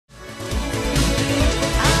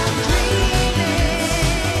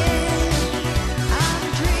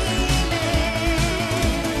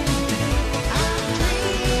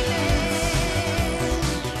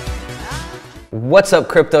What's up,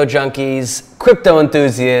 crypto junkies, crypto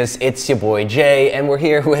enthusiasts? It's your boy Jay, and we're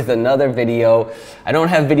here with another video. I don't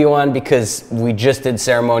have video on because we just did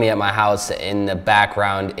ceremony at my house. In the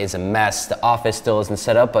background is a mess. The office still isn't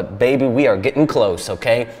set up, but baby, we are getting close,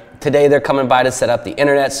 okay? Today they're coming by to set up the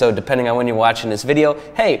internet, so depending on when you're watching this video,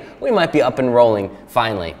 hey, we might be up and rolling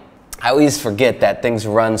finally. I always forget that things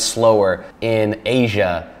run slower in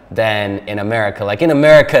Asia than in America. Like in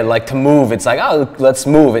America, like to move, it's like, oh, let's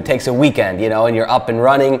move. It takes a weekend, you know, and you're up and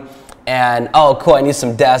running. And oh, cool, I need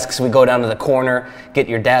some desks. We go down to the corner, get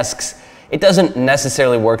your desks. It doesn't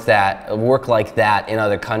necessarily work like that in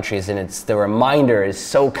other countries, and it's the reminder is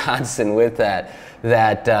so constant with that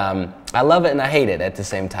I love it and I hate it at the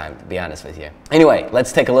same time, to be honest with you. Anyway,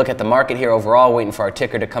 let's take a look at the market here overall, waiting for our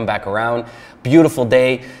ticker to come back around. Beautiful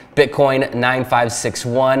day. Bitcoin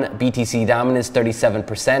 9561, BTC dominance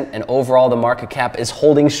 37%, and overall the market cap is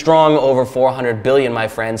holding strong over 400 billion, my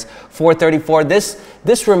friends. 434.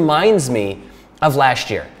 This reminds me of last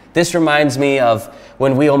year. This reminds me of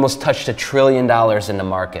when we almost touched $1 trillion in the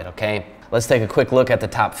market, okay? Let's take a quick look at the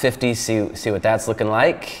top 50, see what that's looking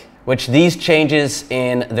like. Which these changes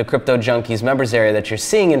in the Crypto Junkies members area that you're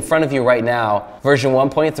seeing in front of you right now, version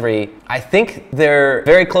 1.3, I think they're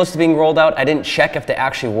very close to being rolled out. I didn't check if they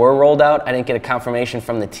actually were rolled out. I didn't get a confirmation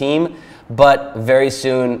from the team, but very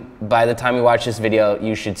soon, by the time you watch this video,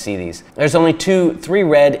 you should see these. There's only 3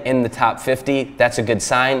 red in the top 50. That's a good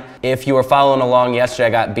sign. If you were following along yesterday,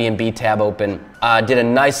 I got B&B tab open. Did a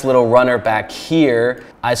nice little runner back here.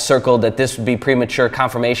 I circled that this would be premature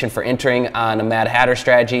confirmation for entering on a Mad Hatter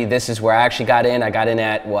strategy. This is where I actually got in. I got in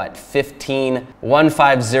at what, 15010.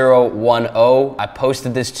 I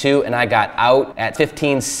posted this too, and I got out at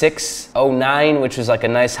 15609, which was like a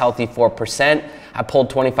nice healthy 4%. I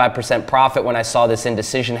pulled 25% profit when I saw this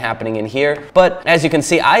indecision happening in here. But as you can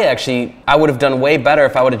see, I would have done way better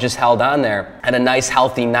if I would have just held on there at a nice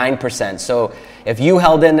healthy 9%. So if you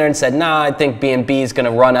held in there and said, nah, I think BNB is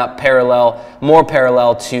gonna run up more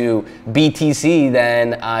parallel to BTC,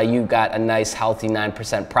 then you got a nice healthy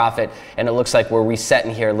 9% profit. And it looks like we're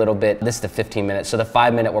resetting here a little bit. This is the 15 minute. So the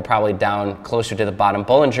 5 minute, we're probably down closer to the bottom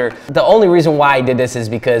Bollinger. The only reason why I did this is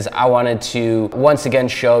because I wanted to once again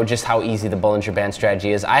show just how easy the Bollinger Band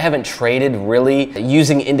strategy is. I haven't traded really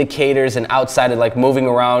using indicators and outside of like moving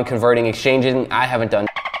around, converting, exchanging. I haven't done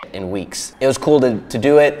in weeks. It was cool to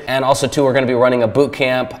do it. And also too, we're gonna be running a boot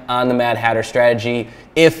camp on the Mad Hatter strategy.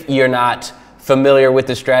 If you're not familiar with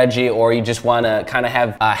the strategy or you just wanna kind of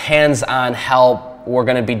have hands-on help, we're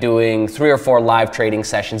gonna be doing 3 or 4 live trading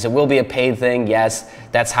sessions. It will be a paid thing, yes.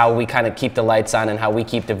 That's how we kind of keep the lights on and how we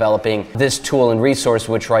keep developing this tool and resource,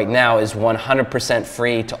 which right now is 100%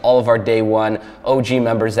 free to all of our day one OG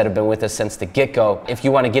members that have been with us since the get-go. If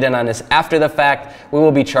you wanna get in on this after the fact, we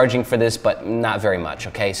will be charging for this, but not very much,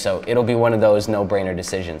 okay? So it'll be one of those no-brainer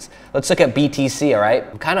decisions. Let's look at BTC, all right?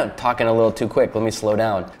 I'm kind of talking a little too quick. Let me slow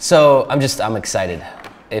down. So I'm excited,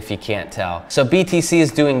 if you can't tell. So BTC is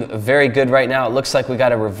doing very good right now. It looks like we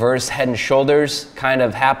got a reverse head and shoulders kind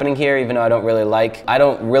of happening here, even though I don't really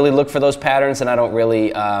look for those patterns, and I don't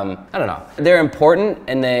really, I don't know. They're important,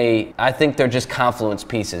 and I think they're just confluence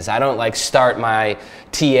pieces. I don't like start my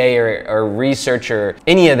TA or research or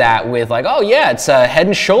any of that with like, oh yeah, it's head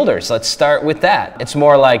and shoulders. Let's start with that. It's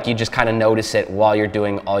more like you just kind of notice it while you're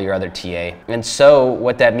doing all your other TA. And so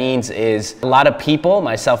what that means is a lot of people,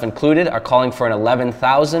 myself included, are calling for an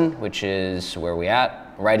 11,000, which is where we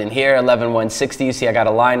at. Right in here, 11,160. You see I got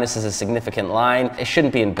a line. This is a significant line. It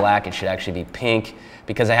shouldn't be in black. It should actually be pink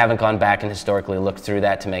because I haven't gone back and historically looked through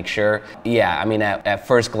that to make sure. Yeah, I mean, at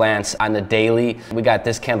first glance on the daily, we got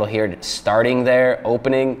this candle here starting there,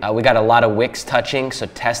 opening. We got a lot of wicks touching, so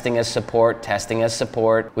testing as support, testing as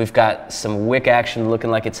support. We've got some wick action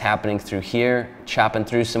looking like it's happening through here, chopping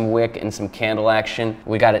through some wick and some candle action.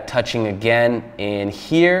 We got it touching again in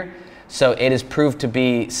here. So it has proved to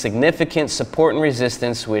be significant support and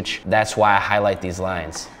resistance, which that's why I highlight these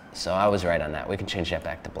lines. So I was right on that. We can change that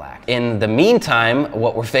back to black. In the meantime,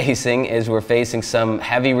 what we're facing some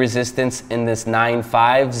heavy resistance in this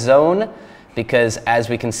 9.5 zone, because as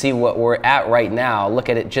we can see what we're at right now, look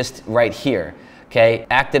at it just right here. Okay,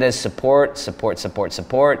 acted as support, support, support,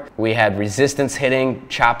 support. We had resistance hitting,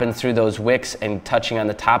 chopping through those wicks and touching on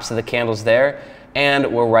the tops of the candles there.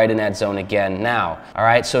 And we're right in that zone again now. All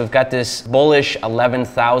right, so we've got this bullish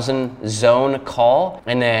 11,000 zone call,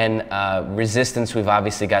 and then resistance, we've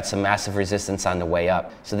obviously got some massive resistance on the way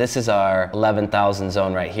up. So this is our 11,000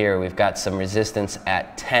 zone right here. We've got some resistance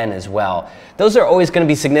at 10 as well. Those are always gonna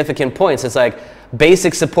be significant points. It's like,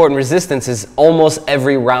 Basic support and resistance is almost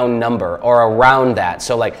every round number or around that.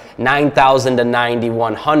 So like 9,000 to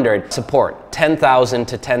 9,100 support, 10,000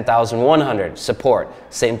 to 10,100 support,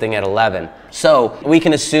 same thing at 11. So we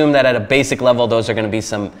can assume that at a basic level, those are going to be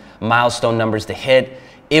some milestone numbers to hit.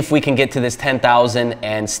 If we can get to this 10,000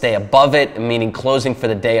 and stay above it, meaning closing for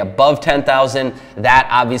the day above 10,000, that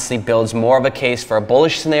obviously builds more of a case for a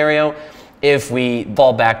bullish scenario. If we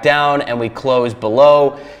fall back down and we close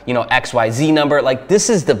below, XYZ number, like this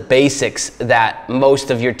is the basics that most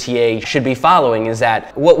of your TA should be following, is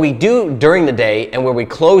that what we do during the day and where we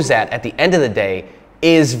close at the end of the day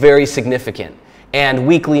is very significant. And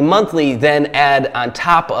weekly, monthly then add on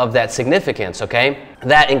top of that significance, okay?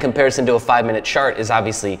 That in comparison to a 5-minute chart is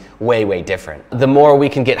obviously way, way different. The more we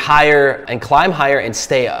can get higher and climb higher and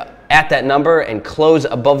stay at that number and close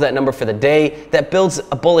above that number for the day, that builds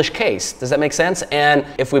a bullish case. Does that make sense? And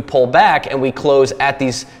if we pull back and we close at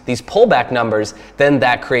these pullback numbers, then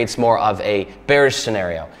that creates more of a bearish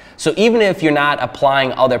scenario. So even if you're not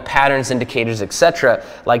applying other patterns, indicators, etc.,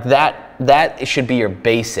 like that should be your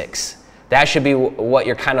basics. That should be what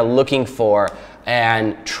you're kind of looking for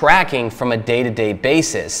and tracking from a day-to-day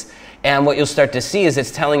basis. And what you'll start to see is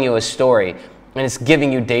it's telling you a story and it's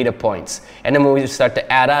giving you data points. And then when we start to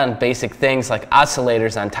add on basic things like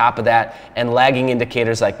oscillators on top of that and lagging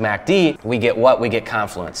indicators like MACD, we get what? We get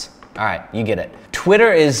confluence. All right, you get it.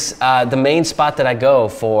 Twitter is the main spot that I go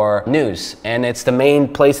for news, and it's the main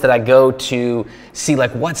place that I go to see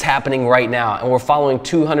like what's happening right now. And we're following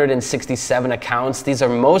 267 accounts. These are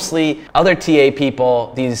mostly other TA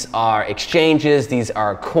people. These are exchanges. These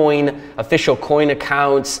are official coin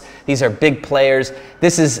accounts. These are big players.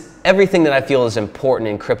 This is everything that I feel is important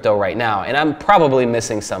in crypto right now. And I'm probably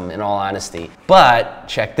missing some, in all honesty. But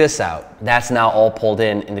check this out. That's now all pulled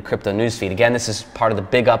in the crypto newsfeed. Again, this is part of the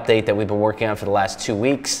big update that we've been working on for the last 2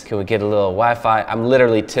 weeks. Can we get a little Wi-Fi? I'm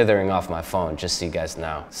literally tethering off my phone, just so you guys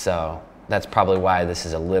know. So that's probably why this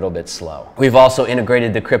is a little bit slow. We've also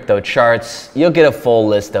integrated the crypto charts. You'll get a full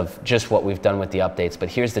list of just what we've done with the updates, but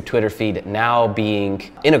here's the Twitter feed now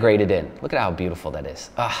being integrated in. Look at how beautiful that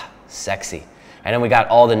is. Ah, sexy. And then we got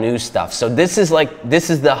all the news stuff. So this is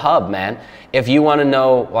the hub, man. If you want to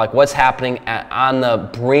know like what's happening on the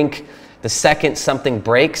brink, the second something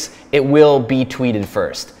breaks, it will be tweeted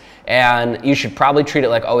first. And you should probably treat it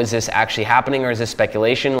like, oh, is this actually happening or is this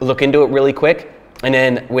speculation? Look into it really quick. And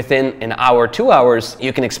then within an hour, 2 hours,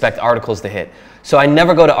 you can expect articles to hit. So I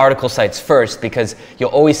never go to article sites first because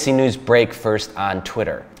you'll always see news break first on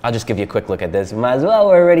Twitter. I'll just give you a quick look at this. Might as well,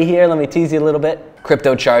 we're already here. Let me tease you a little bit.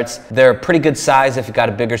 Crypto charts, they're pretty good size if you've got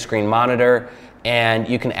a bigger screen monitor, and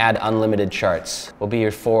you can add unlimited charts. Will be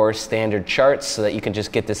your 4 standard charts so that you can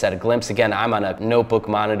just get this at a glimpse. Again, I'm on a notebook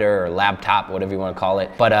monitor or laptop, whatever you want to call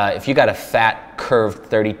it. But if you got a fat curved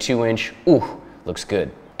 32-inch, ooh, looks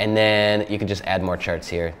good. And then you can just add more charts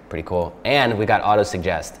here. Pretty cool. And we got auto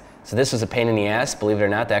suggest. So this was a pain in the ass, believe it or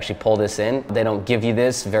not, to actually pull this in. They don't give you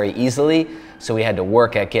this very easily, so we had to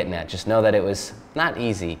work at getting that. Just know that it was not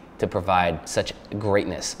easy to provide such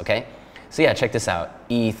greatness, okay? So yeah, check this out.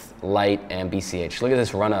 ETH, Lite, and BCH. Look at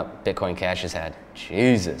this run up Bitcoin Cash has had.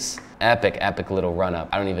 Jesus. Epic, epic little run up.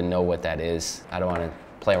 I don't even know what that is. I don't want to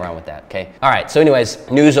play around with that, okay? All right, so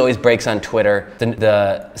anyways, news always breaks on Twitter.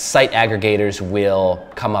 The site aggregators will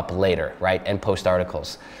come up later, right, and post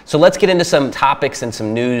articles. So let's get into some topics and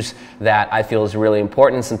some news that I feel is really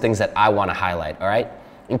important, some things that I want to highlight, all right?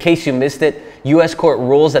 In case you missed it, U.S. court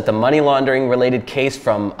rules that the money laundering related case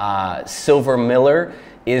from Silver Miller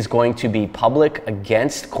is going to be public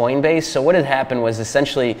against Coinbase. So what had happened was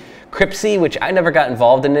essentially Cryptsy, which I never got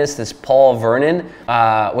involved in this Paul Vernon,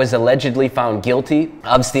 was allegedly found guilty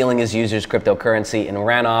of stealing his users' cryptocurrency and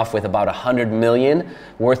ran off with about 100 million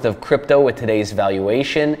worth of crypto with today's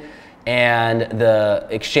valuation. And the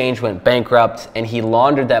exchange went bankrupt and he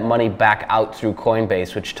laundered that money back out through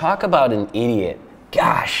Coinbase, which talk about an idiot.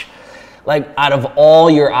 Gosh, like out of all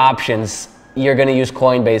your options, you're gonna use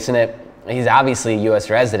Coinbase in it. He's obviously a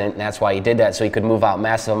US resident, and that's why he did that, so he could move out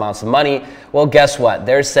massive amounts of money. Well, guess what?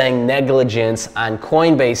 They're saying negligence on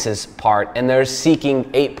Coinbase's part, and they're seeking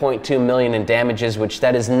 8.2 million in damages, which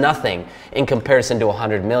that is nothing in comparison to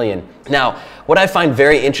 100 million. Now, what I find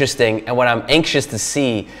very interesting and what I'm anxious to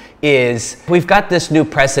see is we've got this new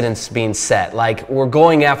precedence being set. Like, we're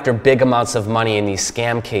going after big amounts of money in these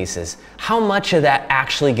scam cases. How much of that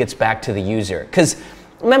actually gets back to the user? Because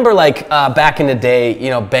remember, like back in the day,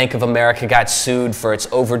 you know, Bank of America got sued for its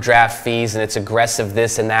overdraft fees and its aggressive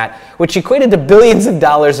this and that, which equated to billions of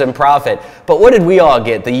dollars in profit. But what did we all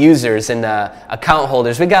get, the users and the account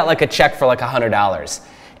holders? We got like a check for like $100.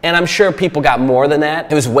 And I'm sure people got more than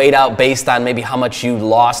that. It was weighed out based on maybe how much you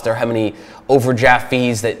lost or how many overdraft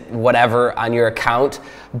fees that whatever on your account.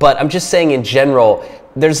 But I'm just saying in general,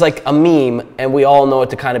 there's like a meme and we all know it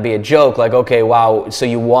to kind of be a joke, like, okay, wow, so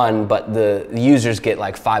you won, but the users get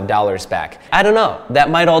like $5 back. I don't know. That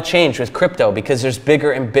might all change with crypto because there's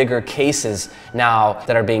bigger and bigger cases now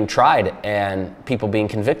that are being tried and people being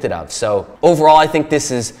convicted of. So overall, I think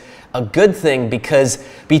this is a good thing because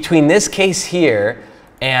between this case here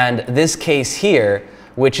and this case here,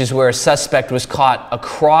 which is where a suspect was caught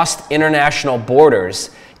across international borders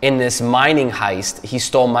in this mining heist, he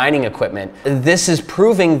stole mining equipment. This is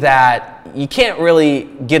proving that you can't really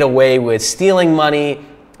get away with stealing money,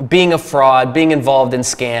 being a fraud, being involved in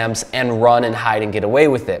scams, and run and hide and get away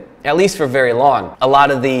with it, at least for very long. A lot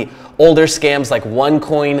of the older scams like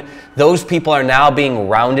OneCoin, those people are now being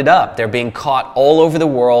rounded up. They're being caught all over the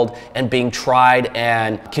world and being tried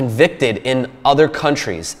and convicted in other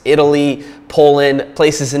countries, Italy, Poland,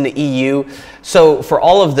 places in the EU. So for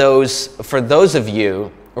all of those, for those of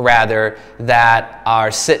you rather that are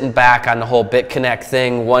sitting back on the whole BitConnect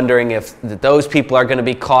thing, wondering if those people are going to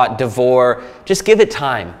be caught, Devore, just give it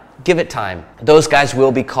time. Give it time. Those guys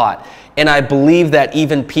will be caught. And I believe that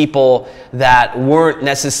even people that weren't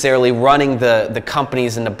necessarily running the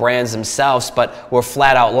companies and the brands themselves, but were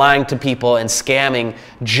flat out lying to people and scamming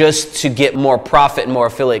just to get more profit and more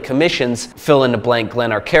affiliate commissions, fill in the blank,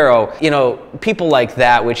 Glenn Arcaro, you know, people like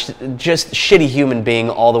that, which just shitty human being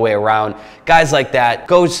all the way around. Guys like that,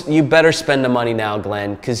 you better spend the money now,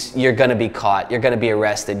 Glenn, because you're going to be caught. You're going to be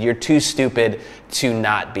arrested. You're too stupid to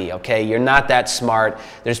not be, okay? You're not that smart.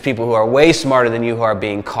 There's people who are way smarter than you who are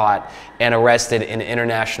being caught and arrested in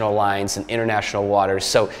international lines and international waters.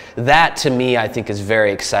 So that to me, I think is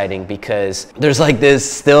very exciting because there's like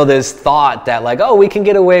still this thought that like, oh, we can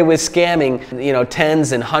get away with scamming, you know,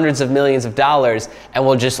 tens and hundreds of millions of dollars and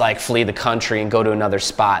we'll just like flee the country and go to another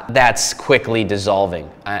spot. That's quickly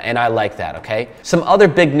dissolving. And I like that, okay? Some other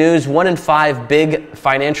big news, 1 in 5 big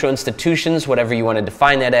financial institutions, whatever you want to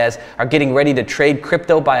define that as, are getting ready to trade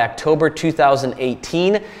crypto by October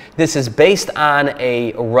 2018. This is based on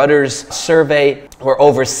a Reuters survey where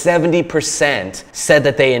over 70% said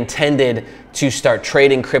that they intended to start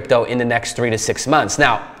trading crypto in the next 3 to 6 months.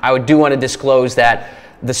 Now, I do want to disclose that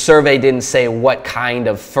the survey didn't say what kind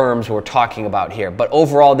of firms we're talking about here, but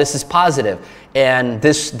overall this is positive and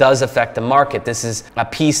this does affect the market. This is a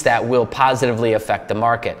piece that will positively affect the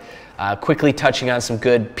market. Quickly touching on some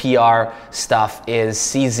good PR stuff is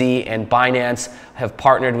CZ and Binance have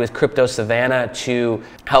partnered with Crypto Savannah to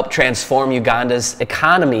help transform Uganda's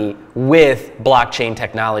economy with blockchain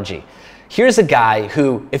technology. Here's a guy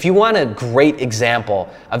who, if you want a great example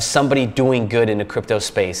of somebody doing good in the crypto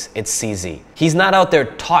space, it's CZ. He's not out there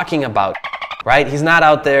talking about, right? He's not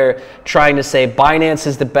out there trying to say Binance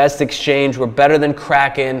is the best exchange, we're better than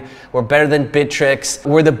Kraken, we're better than Bittrex,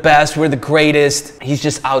 we're the best, we're the greatest. He's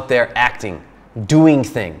just out there acting, doing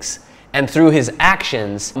things. And through his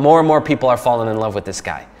actions, more and more people are falling in love with this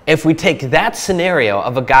guy. If we take that scenario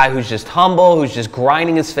of a guy who's just humble, who's just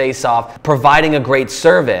grinding his face off, providing a great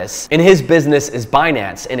service, and his business is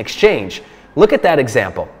Binance, an exchange, look at that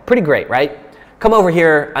example. Pretty great, right? Come over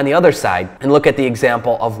here on the other side and look at the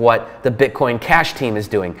example of what the Bitcoin Cash team is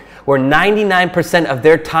doing, where 99% of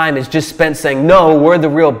their time is just spent saying, no, we're the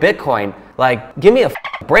real Bitcoin. Like, give me a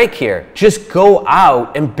break here. Just go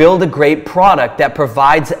out and build a great product that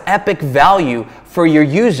provides epic value for your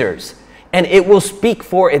users, and it will speak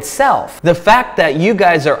for itself. The fact that you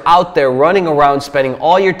guys are out there running around spending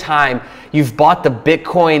all your time, you've bought the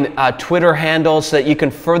Bitcoin Twitter handle so that you can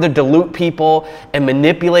further dilute people and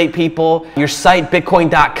manipulate people. Your site,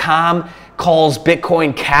 Bitcoin.com, calls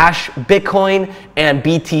Bitcoin Cash Bitcoin, and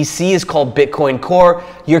BTC is called Bitcoin Core.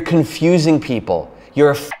 You're confusing people.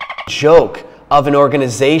 You're a joke of an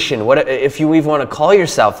organization. What if you even want to call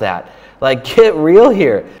yourself that? Like, get real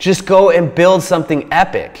here. Just go and build something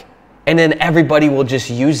epic, and then everybody will just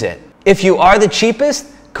use it. If you are the cheapest,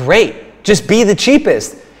 great. Just be the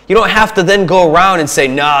cheapest. You don't have to then go around and say,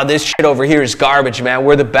 nah, this shit over here is garbage, man.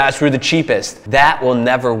 We're the best, we're the cheapest. That will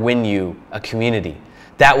never win you a community.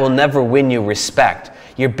 That will never win you respect.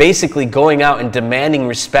 You're basically going out and demanding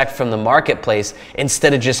respect from the marketplace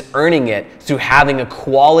instead of just earning it through having a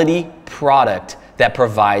quality product that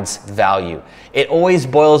provides value. It always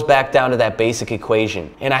boils back down to that basic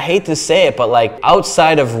equation. And I hate to say it, but like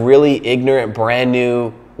outside of really ignorant, brand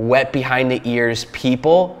new, wet behind the ears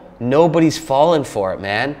people, nobody's falling for it,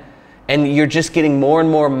 man. And you're just getting more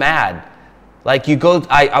and more mad. Like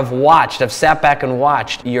I've sat back and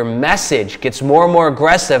watched. Your message gets more and more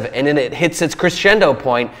aggressive, and then it hits its crescendo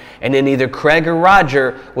point, and then either Craig or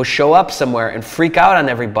Roger will show up somewhere and freak out on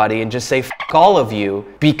everybody and just say, "F all of you,"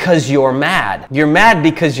 because you're mad. You're mad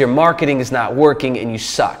because your marketing is not working and you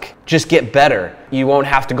suck. Just get better. You won't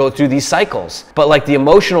have to go through these cycles. But like the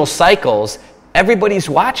emotional cycles, everybody's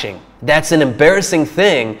watching. That's an embarrassing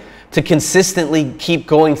thing to consistently keep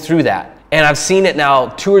going through that. And I've seen it now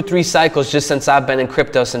 2 or 3 cycles just since I've been in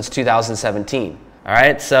crypto since 2017. All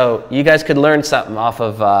right, so you guys could learn something off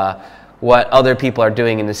of what other people are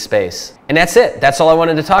doing in this space. And that's it. That's all I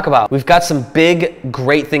wanted to talk about. We've got some big,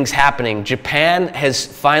 great things happening. Japan has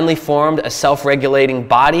finally formed a self-regulating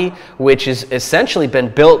body, which has essentially been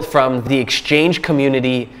built from the exchange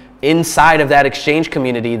community. Inside of that exchange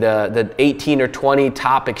community, the 18 or 20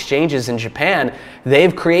 top exchanges in Japan,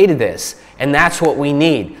 they've created this. And that's what we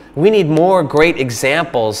need. We need more great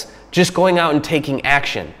examples just going out and taking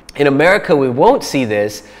action. In America, we won't see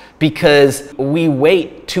this because we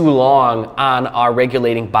wait too long on our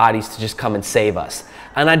regulating bodies to just come and save us.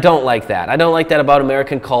 And I don't like that. I don't like that about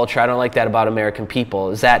American culture. I don't like that about American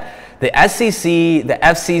people, is that the SEC, the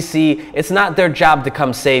FCC, it's not their job to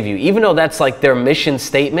come save you. Even though that's like their mission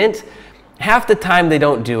statement, half the time they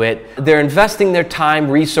don't do it. They're investing their time,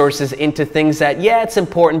 resources into things that, yeah, it's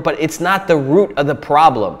important, but it's not the root of the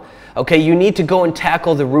problem. Okay, you need to go and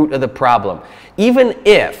tackle the root of the problem. Even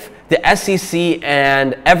if the SEC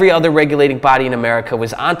and every other regulating body in America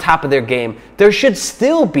was on top of their game, there should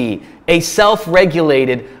still be a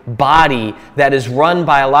self-regulated body that is run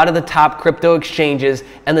by a lot of the top crypto exchanges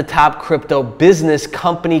and the top crypto business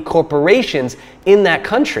company corporations in that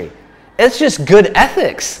country. It's just good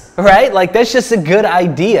ethics, right? Like, that's just a good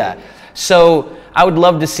idea. So I would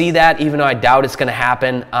love to see that, even though I doubt it's going to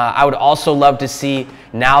happen. I would also love to see,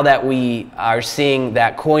 now that we are seeing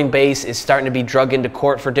that Coinbase is starting to be dragged into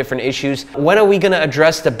court for different issues, when are we going to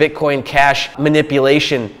address the Bitcoin Cash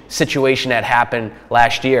manipulation situation that happened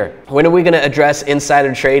last year? When are we going to address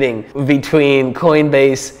insider trading between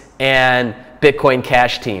Coinbase and Bitcoin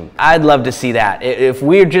Cash team? I'd love to see that. If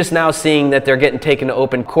we're just now seeing that they're getting taken to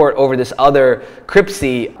open court over this other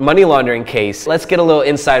Cryptsy money laundering case, let's get a little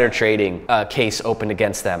insider trading case opened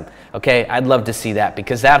against them. Okay, I'd love to see that,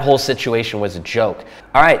 because that whole situation was a joke.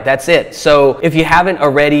 All right, that's it. So if you haven't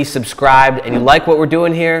already subscribed and you like what we're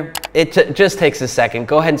doing here, it just takes a second.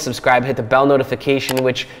 Go ahead and subscribe, hit the bell notification,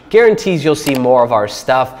 which guarantees you'll see more of our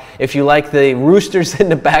stuff. If you like the roosters in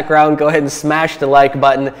the background, go ahead and smash the like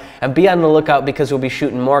button and be on the lookout, because we'll be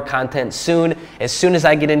shooting more content soon. As soon as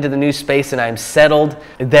I get into the new space and I'm settled,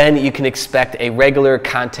 then you can expect a regular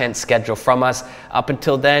content schedule from us. Up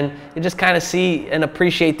until then, you just kind of see and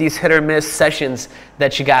appreciate these hit or miss sessions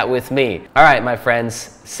that you got with me. All right, my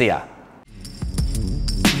friends, see ya.